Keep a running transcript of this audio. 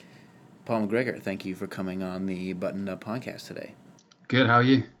Paul McGregor, thank you for coming on the Buttoned Up podcast today. Good, how are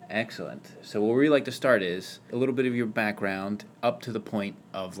you? Excellent. So, where we like to start is a little bit of your background up to the point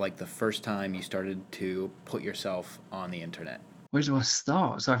of like the first time you started to put yourself on the internet. Where do I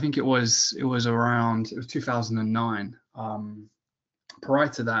start? So I think it was 2009. Prior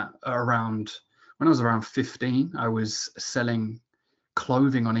to that, around when I was around 15, I was selling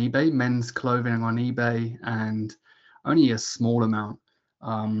clothing on eBay, men's clothing on eBay, and only a small amount.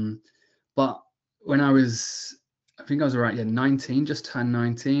 Um, but when I think I was around 19, just turned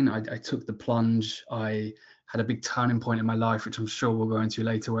 19. I took the plunge. I had a big turning point in my life, which I'm sure we'll go into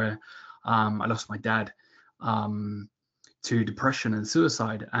later, where I lost my dad. Um, to depression and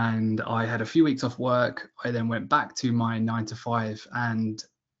suicide. And I had a few weeks off work. I then went back to my 9 to 5, and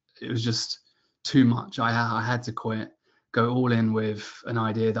it was just too much. I had to quit, go all in with an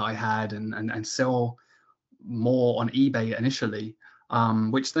idea that I had, and sell more on eBay initially,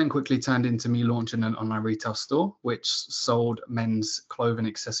 which then quickly turned into me launching an online retail store, which sold men's clothing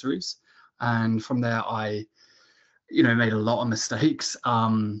accessories. And from there, I made a lot of mistakes.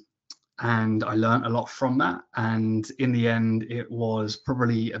 And I learned a lot from that. And in the end, it was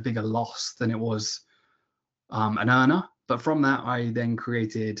probably a bigger loss than it was an earner. But from that, I then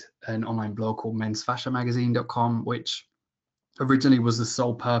created an online blog called mensfashionmagazine.com, which originally was the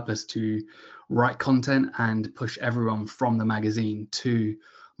sole purpose to write content and push everyone from the magazine to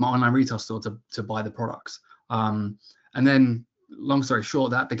my online retail store to buy the products. And then, long story short,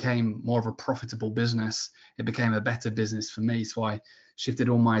 that became more of a profitable business. It became a better business for me. So I shifted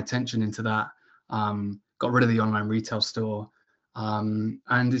all my attention into that, got rid of the online retail store. And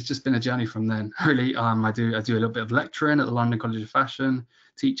it's just been a journey from then. Really, I do a little bit of lecturing at the London College of Fashion,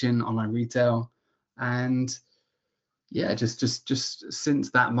 teaching online retail, and yeah, just since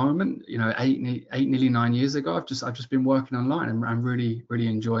that moment, nearly 9 years ago, I've just been working online, and I'm really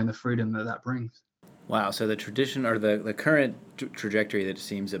enjoying the freedom that brings. Wow, so the tradition or the current trajectory that it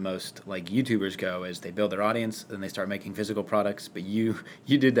seems that most like YouTubers go is they build their audience and they start making physical products, but you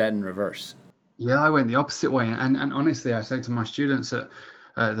did that in reverse. Yeah, I went the opposite way, and honestly, I say to my students at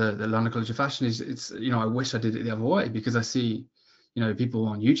the London College of Fashion is it's I wish I did it the other way, because I see people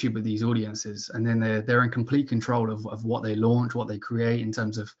on YouTube with these audiences, and then they're in complete control of what they launch, what they create in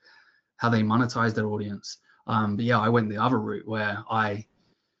terms of how they monetize their audience. But yeah, I went the other route where I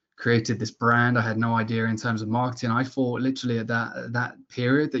created this brand. I had no idea in terms of marketing. I thought literally at that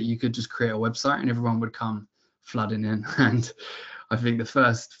period that you could just create a website and everyone would come flooding in. And I think the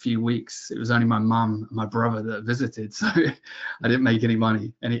first few weeks it was only my mum and my brother that visited, so I didn't make any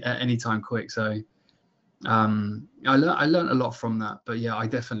money any time quick. So I learned a lot from that. But yeah, I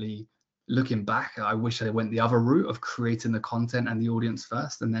definitely, looking back, I wish I went the other route of creating the content and the audience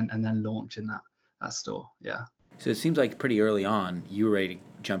first, and then launching that store. Yeah. So it seems like pretty early on you were ready to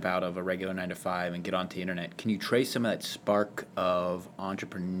jump out of a regular 9 to 5 and get onto the internet. Can you trace some of that spark of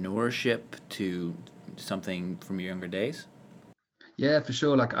entrepreneurship to something from your younger days? Yeah, for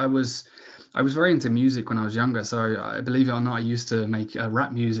sure. Like I was very into music when I was younger. So I believe it or not, I used to make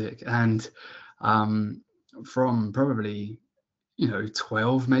rap music, and um, from probably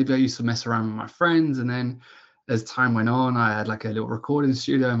 12 maybe, I used to mess around with my friends, and then as time went on, I had like a little recording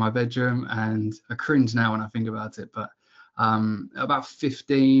studio in my bedroom, and I cringe now when I think about it. But about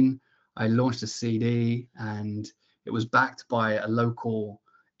 15, I launched a CD, and it was backed by a local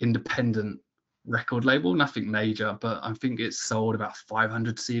independent record label, nothing major, but I think it sold about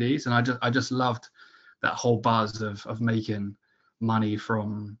 500 CDs, and I just loved that whole buzz of making money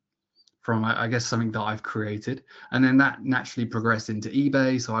from I guess something that I've created. And then that naturally progressed into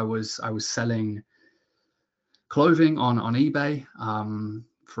eBay. So I was selling clothing on eBay.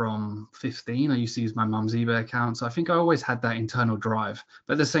 From 15, I used to use my mum's eBay account. So I think I always had that internal drive.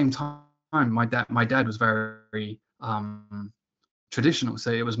 But at the same time, my dad was very traditional.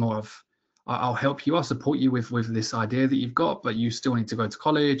 So it was more of, I'll help you, I'll support you with this idea that you've got, but you still need to go to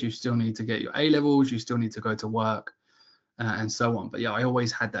college, you still need to get your A levels, you still need to go to work, and so on. But yeah, I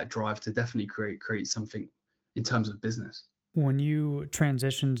always had that drive to definitely create something in terms of business. When you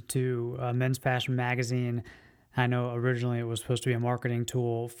transitioned to Men's Fashion Magazine, I know originally it was supposed to be a marketing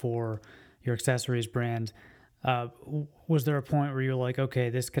tool for your accessories brand. Was there a point where you were like,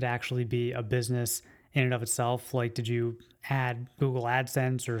 okay, this could actually be a business in and of itself? Like, did you add Google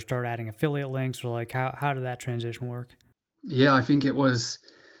AdSense or start adding affiliate links, or like how did that transition work? Yeah, I think it was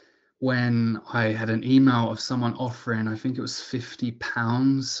when I had an email of someone offering, I think it was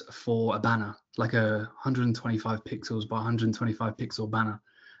 £50 for a banner, like a 125 pixels by 125 pixel banner.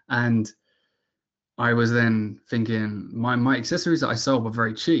 And I was then thinking my accessories that I sold were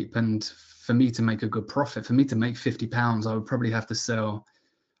very cheap. And for me to make a good profit, for me to make £50, I would probably have to sell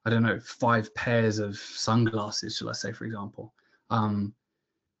I don't know, 5 pairs of sunglasses, shall I say, for example.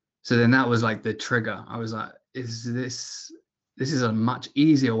 So then that was like the trigger. I was like, this is a much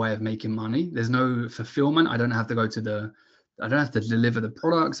easier way of making money. There's no fulfillment. I don't have to I don't have to deliver the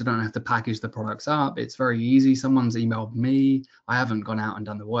products. I don't have to package the products up. It's very easy. Someone's emailed me. I haven't gone out and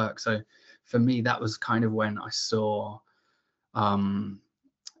done the work. So for me, that was kind of when I saw,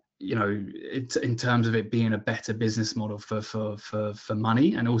 it's in terms of it being a better business model for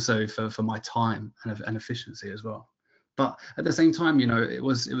money, and also for my time and efficiency as well. But at the same time, it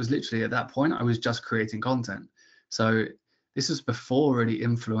was literally at that point I was just creating content. So this was before really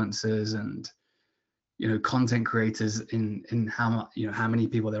influencers and content creators in how many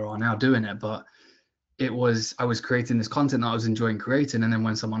people there are now doing it. But I was creating this content that I was enjoying creating, and then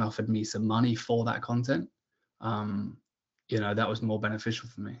when someone offered me some money for that content, that was more beneficial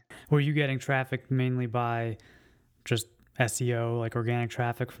for me. Were you getting traffic mainly by just SEO, like organic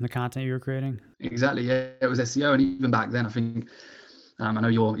traffic from the content you were creating? Exactly. Yeah, it was SEO, and even back then, I think I know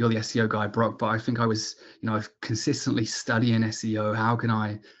you're the SEO guy, Brock, but I think I was consistently studying SEO. How can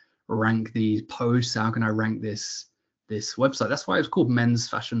I rank these posts? How can I rank this website? That's why it was called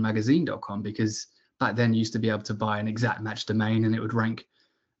mensfashionmagazine.com, because back then you used to be able to buy an exact match domain and it would rank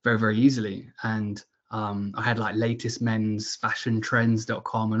very, very easily. And I had like latest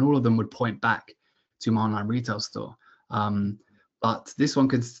mensfashiontrends.com, and all of them would point back to my online retail store. But this one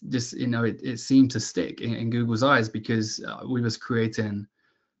could just, it seemed to stick in Google's eyes, because we was creating,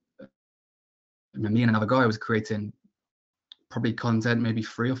 me and another guy was creating probably content maybe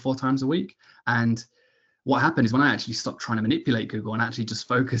 3 or 4 times a week. And what happened is when I actually stopped trying to manipulate Google and actually just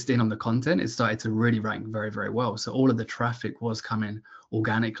focused in on the content, it started to really rank very, very well. So all of the traffic was coming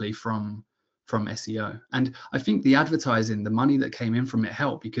organically from SEO. And I think the advertising, the money that came in from it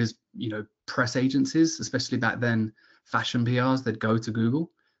helped, because, press agencies, especially back then, fashion PRs, they'd go to Google,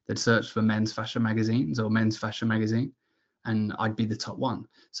 they'd search for men's fashion magazines or men's fashion magazine, and I'd be the top one.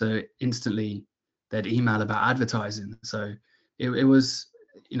 So instantly they'd email about advertising. So it was,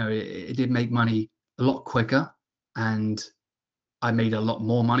 it did make money a lot quicker, and I made a lot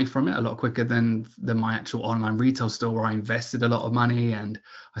more money from it a lot quicker than my actual online retail store, where I invested a lot of money and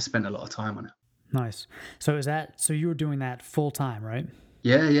I spent a lot of time on it. Nice. So so you were doing that full time, right?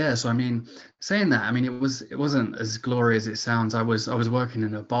 Yeah. So saying that, it wasn't as glorious as it sounds. I was working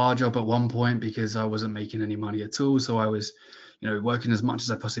in a bar job at one point because I wasn't making any money at all. So I was, working as much as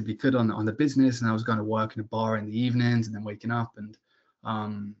I possibly could on the business, and I was going to work in a bar in the evenings and then waking up. And I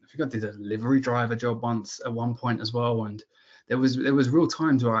think I did a delivery driver job once at one point as well. And there was real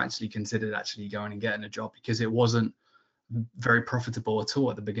times where I actually considered going and getting a job, because it wasn't very profitable at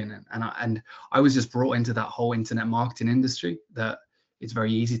all at the beginning. And I was just brought into that whole internet marketing industry that it's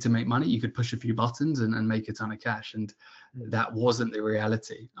very easy to make money. You could push a few buttons and make a ton of cash. And that wasn't the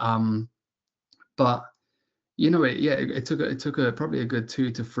reality. But it took probably a good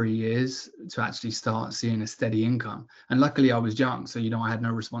 2 to 3 years to actually start seeing a steady income. And luckily I was young. So, I had no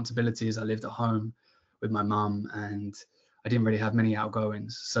responsibilities. I lived at home with my mum, and I didn't really have many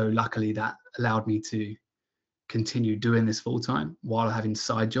outgoings. So luckily that allowed me to continue doing this full time while having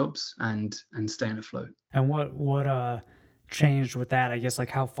side jobs and staying afloat. And what changed with that? I guess, like,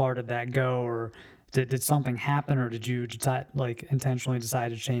 how far did that go, or did something happen, or did you intentionally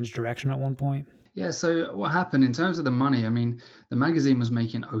decide to change direction at one point? Yeah, so what happened in terms of the money, the magazine was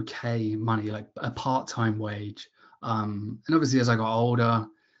making okay money, like a part-time wage. And obviously as I got older,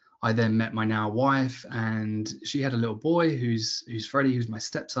 I then met my now wife, and she had a little boy who's Freddie, who's my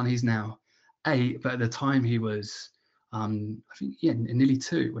stepson. He's now 8, but at the time he was, I think, nearly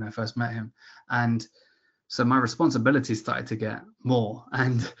 2 when I first met him. And so my responsibilities started to get more,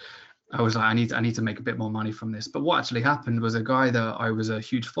 and I was like, I need to make a bit more money from this. But what actually happened was, a guy that I was a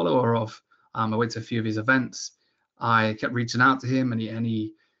huge follower of, I went to a few of his events. I kept reaching out to him, and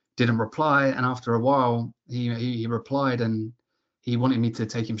he didn't reply. And after a while, he replied, and he wanted me to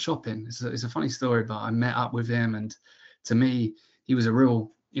take him shopping. It's a funny story, but I met up with him, and to me, he was a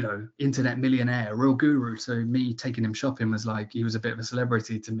real, internet millionaire, a real guru. So me taking him shopping was like, he was a bit of a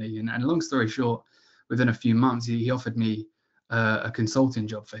celebrity to me. And long story short, within a few months, he offered me a consulting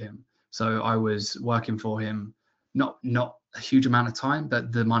job for him. So I was working for him, not a huge amount of time,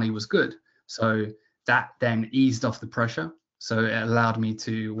 but the money was good. So that then eased off the pressure. So it allowed me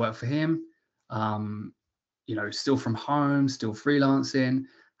to work for him, still from home, still freelancing,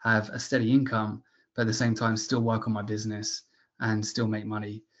 have a steady income, but at the same time, still work on my business and still make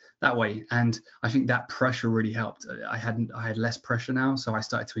money that way. And I think that pressure really helped. I had less pressure now. So I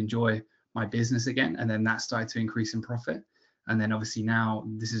started to enjoy my business again. And then that started to increase in profit. And then obviously now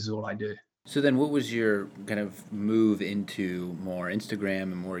this is all I do. So then, what was your kind of move into more Instagram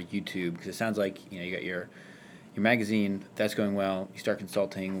and more YouTube? Because it sounds like you got your magazine that's going well. You start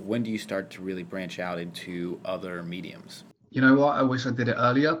consulting. When do you start to really branch out into other mediums? You know what? I wish I did it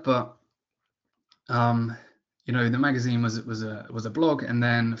earlier, but um, the magazine was a blog, and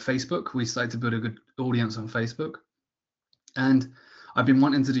then Facebook. We started to build a good audience on Facebook, and I've been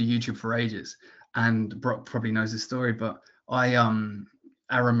wanting to do YouTube for ages. And Brock probably knows this story, but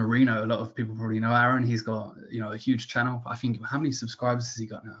Aaron Marino. A lot of people probably know Aaron. He's got a huge channel. I think how many subscribers has he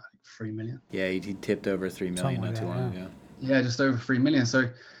got now? Like 3 million. Yeah, he tipped over 3 million Something like not too that, long yeah. ago. Yeah, just over 3 million. So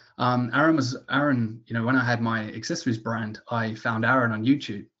Aaron. When I had my accessories brand, I found Aaron on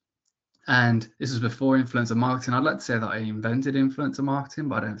YouTube. And this was before influencer marketing. I'd like to say that I invented influencer marketing,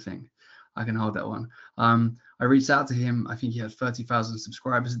 but I don't think I can hold that one. I reached out to him. I think he had 30,000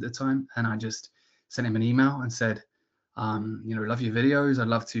 subscribers at the time. And I just sent him an email and said, love your videos. I'd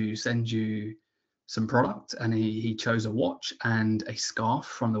love to send you some product. And he chose a watch and a scarf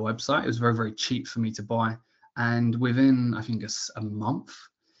from the website. It was very, very cheap for me to buy. And within, I think, a month,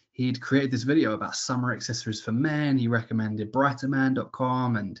 he'd created this video about summer accessories for men. He recommended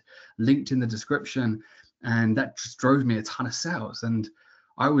brighterman.com and linked in the description. And that just drove me a ton of sales. And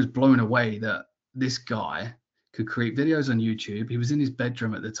I was blown away that this guy could create videos on YouTube. He was in his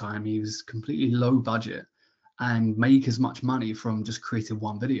bedroom at the time. He was completely low budget and make as much money from just creating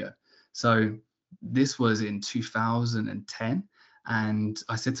one video. So this was in 2010. And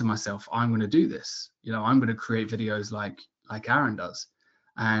I said to myself, I'm going to do this. I'm going to create videos like Aaron does.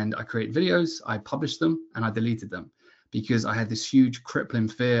 And I create videos, I published them, and I deleted them because I had this huge crippling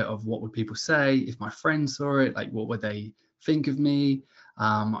fear of what would people say if my friends saw it, like what would they think of me?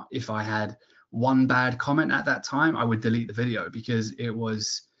 If I had one bad comment at that time, I would delete the video because it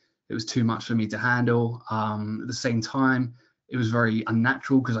was too much for me to handle. At the same time, it was very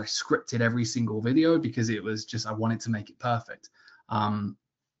unnatural because I scripted every single video because it was just I wanted to make it perfect.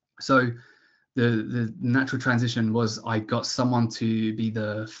 So the natural transition was I got someone to be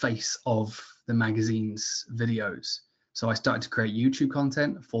the face of the magazine's videos. So I started to create YouTube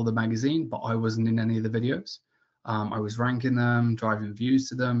content for the magazine, but I wasn't in any of the videos. I was ranking them, driving views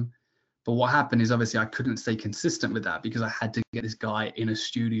to them. But what happened is obviously I couldn't stay consistent with that because I had to get this guy in a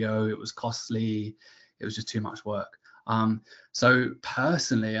studio. It was costly. It was just too much work. So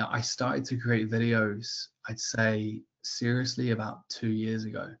personally, I started to create videos, I'd say seriously about 2 years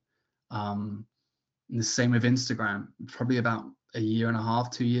ago. And the same with Instagram, probably about a year and a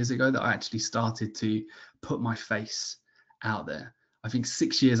half, 2 years ago that I actually started to put my face out there. I think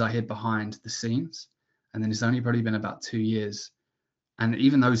 6 years I hid behind the scenes, and then it's only probably been about 2 years. And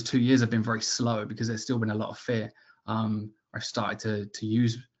even those 2 years have been very slow because there's still been a lot of fear. I've started to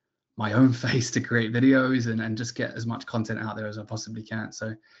use my own face to create videos and just get as much content out there as I possibly can.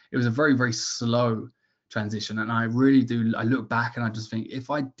 So it was a very, very slow transition. And I really do, I look back and I just think if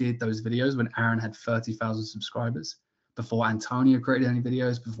I did those videos when Aaron had 30,000 subscribers, before Antonio created any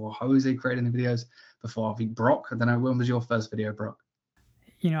videos, before Jose created any videos, before I think Brock, I don't know, when was your first video, Brock?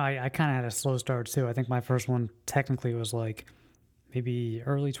 I kind of had a slow start too. I think my first one technically was like maybe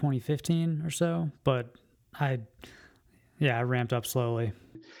early 2015 or so, but I ramped up slowly.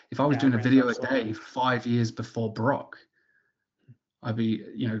 If I was doing a video a day 5 years before Brock, I'd be,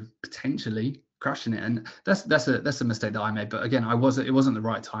 potentially crushing it. And that's a mistake that I made. But again, it wasn't the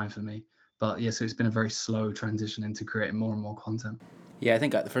right time for me. But yeah, so it's been a very slow transition into creating more and more content. Yeah, I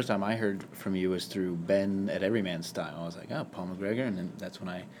think the first time I heard from you was through Ben at Everyman Style. I was like, oh, Paul McGregor, and then that's when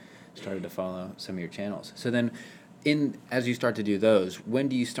I started to follow some of your channels. So then, as you start to do those, when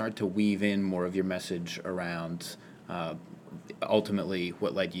do you start to weave in more of your message around ultimately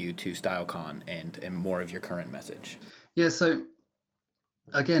what led you to StyleCon and more of your current message? Yeah, so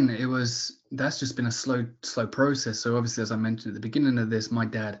again, that's just been a slow process. So obviously, as I mentioned at the beginning of this, my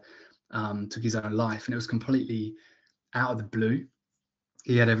dad took his own life, and it was completely out of the blue.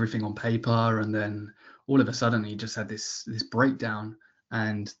 He had everything on paper, and then all of a sudden he just had this breakdown.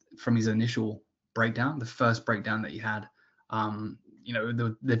 And from his initial breakdown, the first breakdown that he had,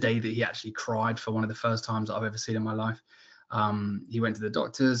 the day that he actually cried for one of the first times that I've ever seen in my life, he went to the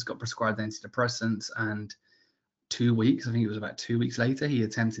doctors, got prescribed antidepressants, and 2 weeks, I think it was about 2 weeks later, he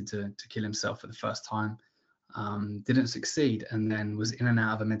attempted to kill himself for the first time. Didn't succeed, and then was in and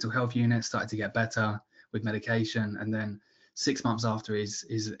out of a mental health unit, started to get better with medication, and then 6 months after his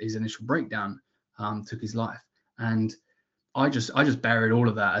initial breakdown, took his life. And I just buried all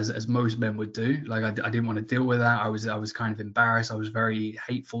of that as most men would do. Like I didn't want to deal with that. I was kind of embarrassed. I was very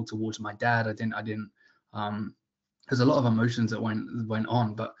hateful towards my dad. I didn't there's a lot of emotions that went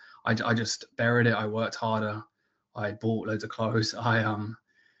on, but I just buried it. I worked harder. I bought loads of clothes. I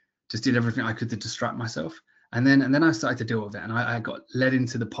just did everything I could to distract myself. And then I started to deal with it, and I got led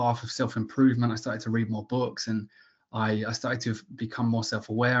into the path of self-improvement. I started to read more books, and I started to become more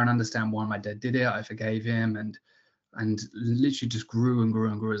self-aware and understand why my dad did it. I forgave him, and literally just grew and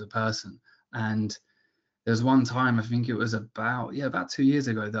grew and grew as a person. And there was one time, I think it was about 2 years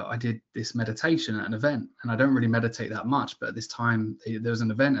ago, that I did this meditation at an event. And I don't really meditate that much, but at this time there was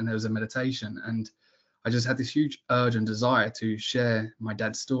an event and there was a meditation, and I just had this huge urge and desire to share my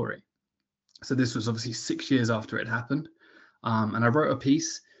dad's story. So this was obviously 6 years after it happened. And I wrote a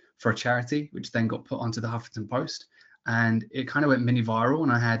piece for a charity, which then got put onto the Huffington Post, and it kind of went mini viral.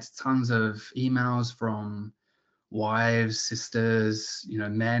 And I had tons of emails from wives, sisters,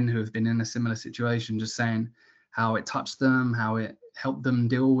 men who have been in a similar situation, just saying how it touched them, how it helped them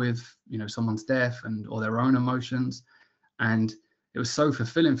deal with, someone's death or their own emotions. And it was so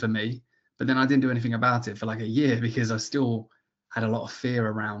fulfilling for me. But then I didn't do anything about it for like a year, because I still had a lot of fear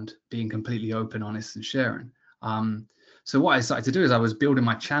around being completely open, honest, and sharing. So what I started to do is I was building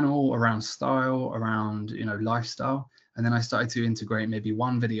my channel around style, around, lifestyle. And then I started to integrate maybe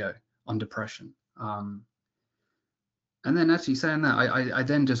one video on depression. And then actually saying that, I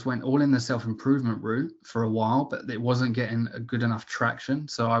then just went all in the self-improvement route for a while, but it wasn't getting a good enough traction.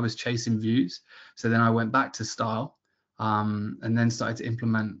 So I was chasing views. So then I went back to style, and then started to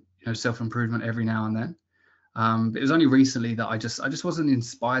implement, self-improvement every now and then. But it was only recently that I just wasn't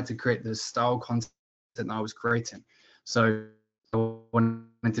inspired to create the style content that I was creating. So I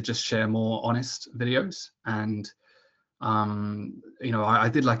wanted to just share more honest videos. And I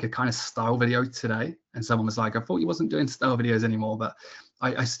did like a kind of style video today, and someone was like, I thought you wasn't doing style videos anymore. But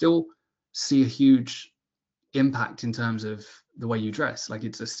I still see a huge impact in terms of the way you dress. Like,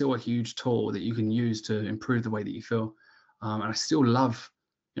 it's still a huge tool that you can use to improve the way that you feel. And I still love,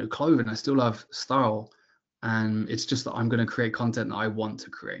 clothing. I still love style. And it's just that I'm going to create content that I want to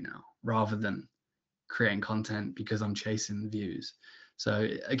create now, rather than creating content because I'm chasing views. So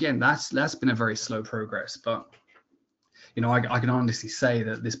again, that's been a very slow progress. But I can honestly say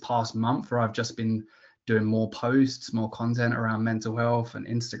that this past month, where I've just been doing more posts, more content around mental health and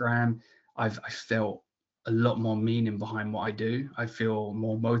Instagram, I felt a lot more meaning behind what I do. I feel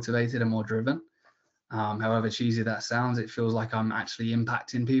more motivated and more driven. However cheesy that sounds, it feels like I'm actually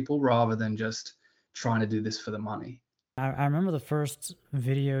impacting people rather than just trying to do this for the money. I remember the first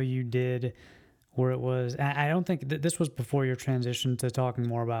video you did where it was, I don't think this was before your transition to talking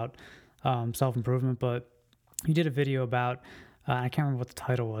more about self-improvement, but you did a video about, I can't remember what the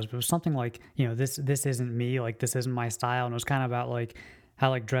title was, but it was something like, this isn't me, like this isn't my style. And it was kind of about like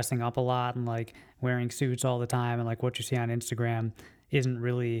how like dressing up a lot and like wearing suits all the time and like what you see on Instagram isn't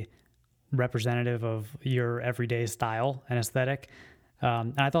really representative of your everyday style and aesthetic.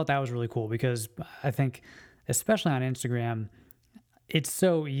 And I thought that was really cool, because I think, especially on Instagram, it's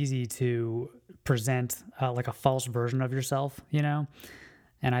so easy to present like a false version of yourself,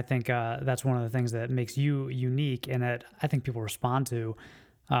 And I think that's one of the things that makes you unique, and that I think people respond to,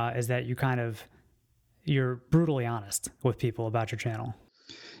 is that you're brutally honest with people about your channel.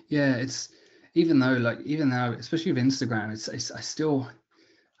 Yeah, it's even though, especially with Instagram,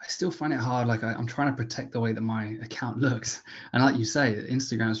 I still find it hard. Like, I'm trying to protect the way that my account looks. And like you say,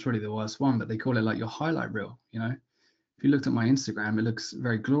 Instagram is probably the worst one, but they call it like your highlight reel. If you looked at my Instagram, it looks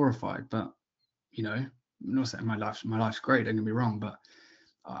very glorified, but I'm not saying my life's great, don't get me wrong, but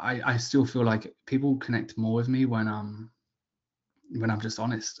I still feel like people connect more with me when I'm just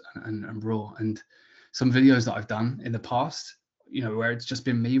honest and raw. And some videos that I've done in the past, where it's just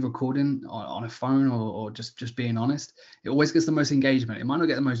been me recording on a phone or just being honest, it always gets the most engagement. It might not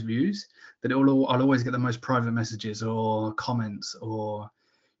get the most views, but I'll always get the most private messages or comments or,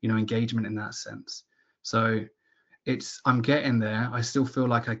 engagement in that sense. So I'm getting there. I still feel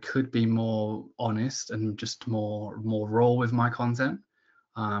like I could be more honest and just more raw with my content.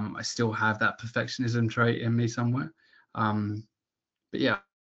 I still have that perfectionism trait in me somewhere. But yeah,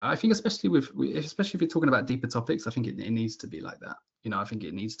 I think especially if you're talking about deeper topics, I think it needs to be like that. I think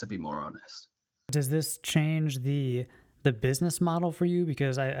it needs to be more honest. Does this change the business model for you?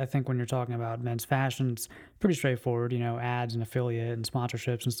 Because I think when you're talking about men's fashion, it's pretty straightforward, ads and affiliate and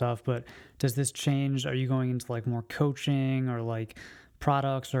sponsorships and stuff. But does this change? Are you going into like more coaching or like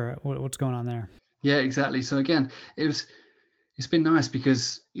products, or what's going on there? Yeah, exactly. So again, it's been nice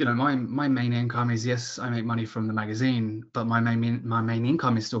because my main income is, yes, I make money from the magazine, but my main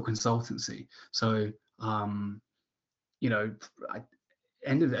income is still consultancy. So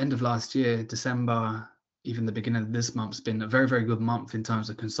end of last year, December, even the beginning of this month's been a very, very good month in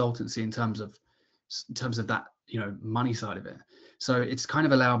terms of consultancy, in terms of that money side of it. So it's kind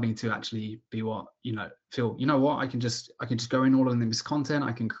of allowed me to actually be feel, what, I can just go in all of this content.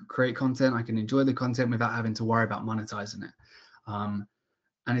 I can create content. I can enjoy the content without having to worry about monetizing it.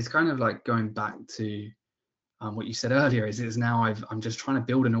 And it's kind of like going back to what you said earlier, is now I'm just trying to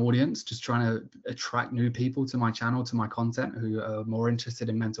build an audience, just trying to attract new people to my channel, to my content, who are more interested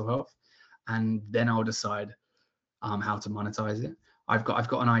in mental health. And then I'll decide how to monetize it. I've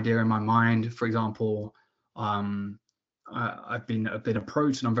got an idea in my mind. For example, I've been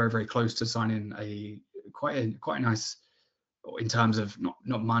approached, and I'm very, very close to signing quite a nice, in terms of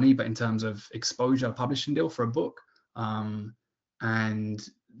not money, but in terms of exposure, publishing deal for a book. And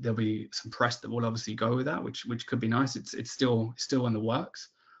there'll be some press that will obviously go with that, which could be nice. It's still in the works.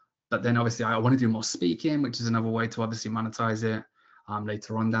 But then obviously I want to do more speaking, which is another way to obviously monetize it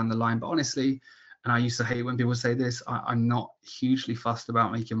later on down the line. But honestly, and I used to hate when people say this, I'm not hugely fussed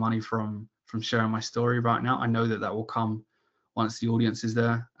about making money from sharing my story right now. I know that will come once the audience is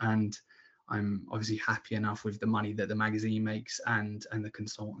there, and I'm obviously happy enough with the money that the magazine makes and the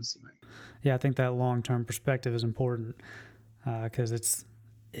consultancy makes. Yeah, I think that long-term perspective is important because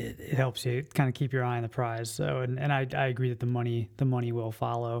it helps you kind of keep your eye on the prize. So, and I agree that the money will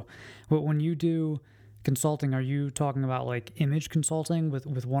follow. But when you do consulting, are you talking about like image consulting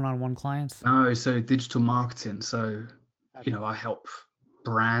with one-on-one clients? No, so digital marketing. So, I help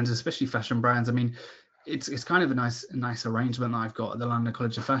brands, especially fashion brands. I mean, it's kind of a nice arrangement that I've got at the London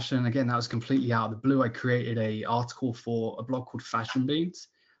College of Fashion. Again, that was completely out of the blue. I created a article for a blog called Fashion Beans.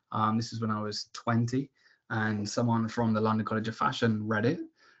 This is when I was 20, and someone from the London College of Fashion read it,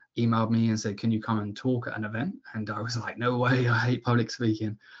 emailed me and said, "Can you come and talk at an event?" And I was like, "No way, I hate public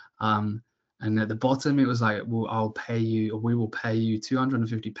speaking." And at the bottom, it was like, "Well, we will pay you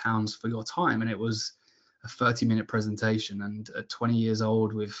 £250 for your time." And it was a 30-minute presentation. And at 20 years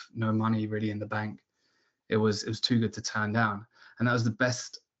old with no money really in the bank, it was too good to turn down. And that was the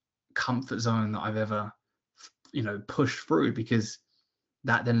best comfort zone that I've ever, pushed through, because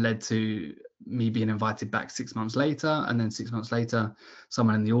that then led to me being invited back 6 months later. And then 6 months later,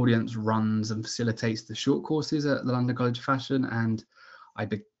 someone in the audience runs and facilitates the short courses at the London College of Fashion. And I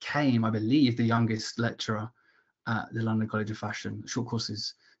became, I believe, the youngest lecturer at the London College of Fashion short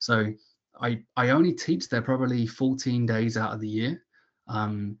courses. So I only teach there probably 14 days out of the year.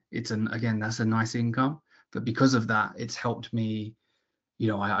 Again, that's a nice income, but because of that, it's helped me.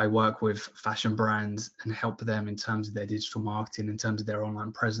 I work with fashion brands and help them in terms of their digital marketing, in terms of their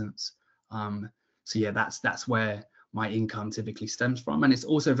online presence. So yeah, that's where my income typically stems from, and it's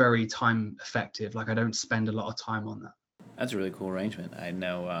also very time effective. Like, I don't spend a lot of time on that. That's a really cool arrangement. I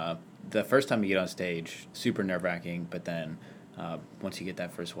know the first time you get on stage, super nerve-wracking, but then once you get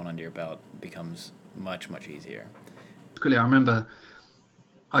that first one under your belt, it becomes much, much easier. I remember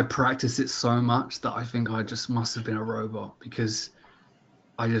I practiced it so much that I think I just must have been a robot, because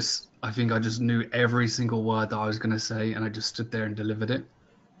I think I just knew every single word that I was going to say, and I just stood there and delivered it.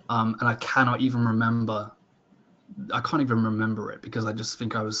 And I can't even remember it, because I just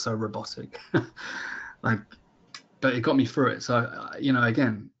think I was so robotic. But it got me through it. So,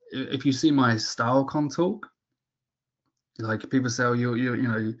 again, if you see my style con talk, like, people say, "Oh,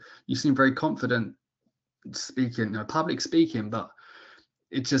 you seem very confident speaking, public speaking," but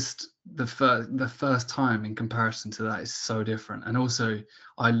it's just the first time in comparison to that is so different. And also,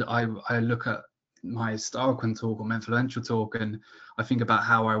 I look at my style con talk or influential talk, and I think about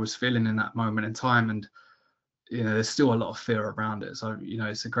how I was feeling in that moment in time, and there's still a lot of fear around it. So,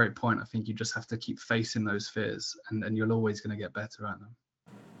 it's a great point. I think you just have to keep facing those fears, and you're always going to get better at them.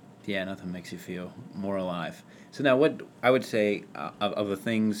 Yeah, nothing makes you feel more alive. So now, what I would say of the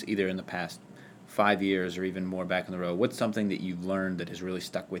things either in the past 5 years or even more back on the road, what's something that you've learned that has really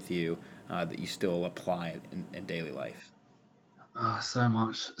stuck with you that you still apply in daily life? So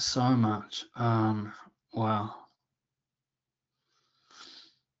much. Wow.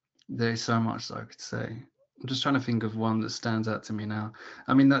 There's so much that I could say. I'm just trying to think of one that stands out to me now.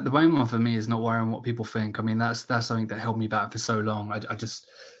 I mean, the main one for me is not worrying what people think. I mean, that's something that held me back for so long.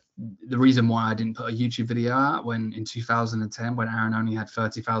 The reason why I didn't put a YouTube video out in 2010, when Aaron only had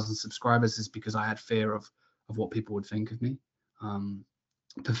 30,000 subscribers, is because I had fear of what people would think of me.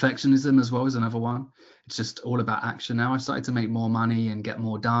 Perfectionism as well is another one. It's just all about action now. I started to make more money and get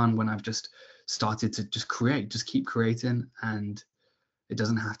more done when I've just started to just keep creating, and it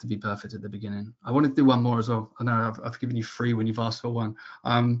doesn't have to be perfect at the beginning. I want to do one more as well. I know I've given you 3 when you've asked for one.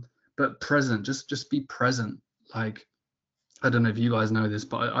 But present, just be present. Like, I don't know if you guys know this,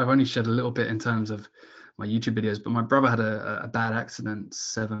 but I've only shared a little bit in terms of my YouTube videos, but my brother had a bad accident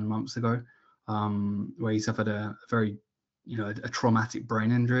 7 months ago, where he suffered a very, a traumatic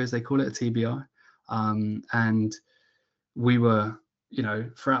brain injury, as they call it, a TBI. And we were,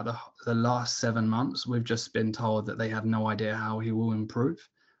 throughout the last 7 months, we've just been told that they have no idea how he will improve.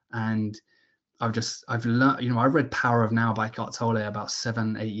 And I've learned, I read Power of Now by Eckhart Tolle about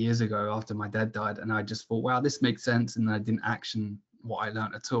 7-8 years ago after my dad died. And I just thought, wow, this makes sense. And I didn't action what I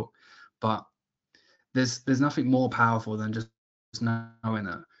learned at all. But there's nothing more powerful than just knowing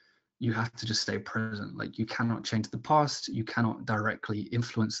that you have to just stay present. Like, you cannot change the past. You cannot directly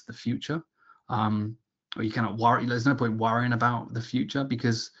influence the future. Or you cannot worry. There's no point worrying about the future,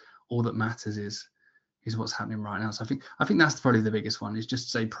 because all that matters is what's happening right now. So I think that's probably the biggest one, is just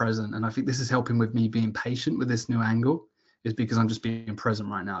stay present. And I think this is helping with me being patient with this new angle, is because I'm just being present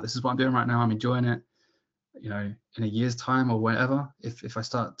right now. This is what I'm doing right now. I'm enjoying it. In a year's time or whatever, if I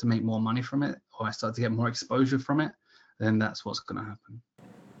start to make more money from it, or I start to get more exposure from it, then that's what's going to happen.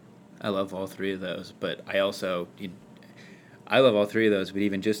 I love all three of those, but I love all three of those, but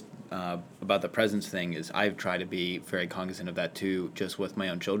even just about the presence thing, is I've tried to be very cognizant of that too, just with my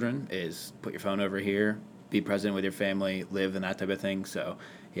own children, is put your phone over here, be present with your family, live, and that type of thing. So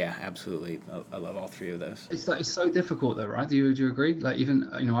yeah, absolutely. I love all three of those. It's so difficult though, right? Do you agree? Like, even,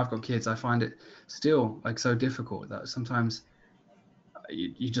 I've got kids, I find it still like so difficult that sometimes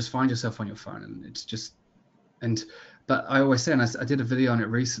you just find yourself on your phone, and it's just, but I always say, and I did a video on it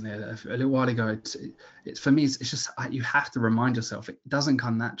recently, a little while ago, it's for me, it's just, you have to remind yourself, it doesn't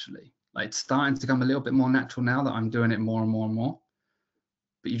come naturally. Like, it's starting to come a little bit more natural now that I'm doing it more and more and more.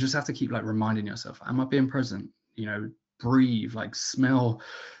 But you just have to keep like reminding yourself, am I being present? Breathe, like smell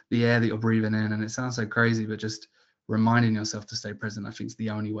the air that you're breathing in. And it sounds so crazy, but just reminding yourself to stay present, I think, is the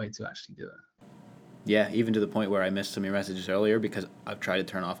only way to actually do it. Yeah, even to the point where I missed some of your messages earlier because I've tried to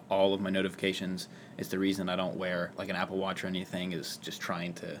turn off all of my notifications. It's the reason I don't wear like an Apple Watch or anything, is just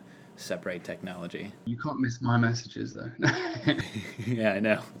trying to separate technology. You can't miss my messages though. Yeah, I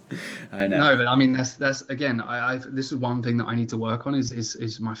know. No, but I mean, that's again, this is one thing that I need to work on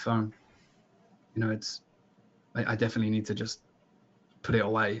is my phone. I definitely need to just put it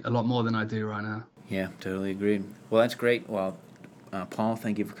away a lot more than I do right now. Yeah, totally agreed. Well, that's great. Well, Paul,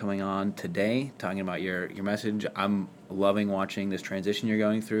 thank you for coming on today, talking about your message. I'm loving watching this transition you're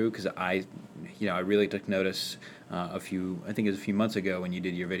going through, because I really took notice I think it was a few months ago when you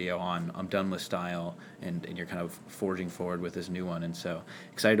did your video on I'm done with style, and you're kind of forging forward with this new one. And so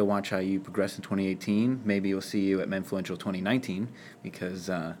excited to watch how you progress in 2018. Maybe we'll see you at Menfluential 2019, because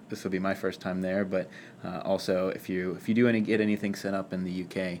this will be my first time there. But also, if you do get anything set up in the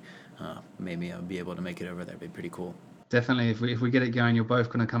UK, maybe I'll be able to make it over there. It'd be pretty cool. Definitely, if we get it going, you're both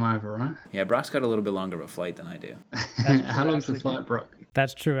going to come over, right? Yeah, Brock's got a little bit longer of a flight than I do. How long's the flight, Brock?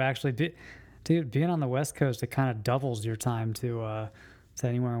 That's true, actually. Dude, being on the West Coast, it kind of doubles your time to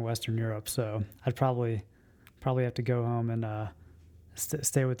anywhere in Western Europe. So I'd probably have to go home and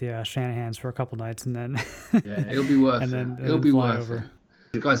stay with the Shanahans for a couple nights, and then yeah, it'll be worth it. It'll be worth it.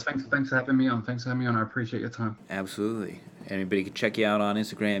 Guys, thanks for having me on. I appreciate your time. Absolutely. Anybody can check you out on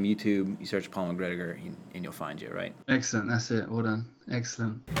Instagram, YouTube. You search Paul McGregor, and you'll find you, right? Excellent. That's it. Well done.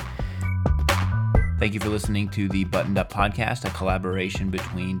 Excellent. Thank you for listening to the Buttoned Up Podcast, a collaboration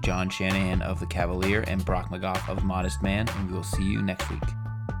between John Shanahan of The Cavalier and Brock McGough of Modest Man, and we will see you next week.